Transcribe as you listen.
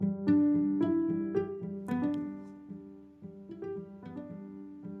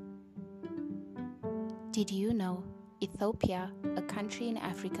Did you know Ethiopia, a country in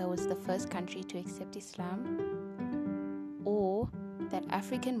Africa, was the first country to accept Islam? Or that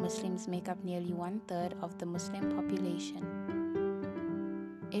African Muslims make up nearly 1/3 of the Muslim population?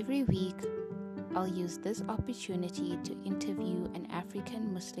 Every week, I'll use this opportunity to interview an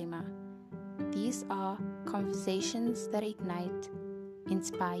African Muslima. These are conversations that ignite,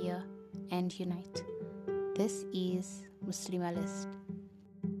 inspire, and unite. This is Muslimalist.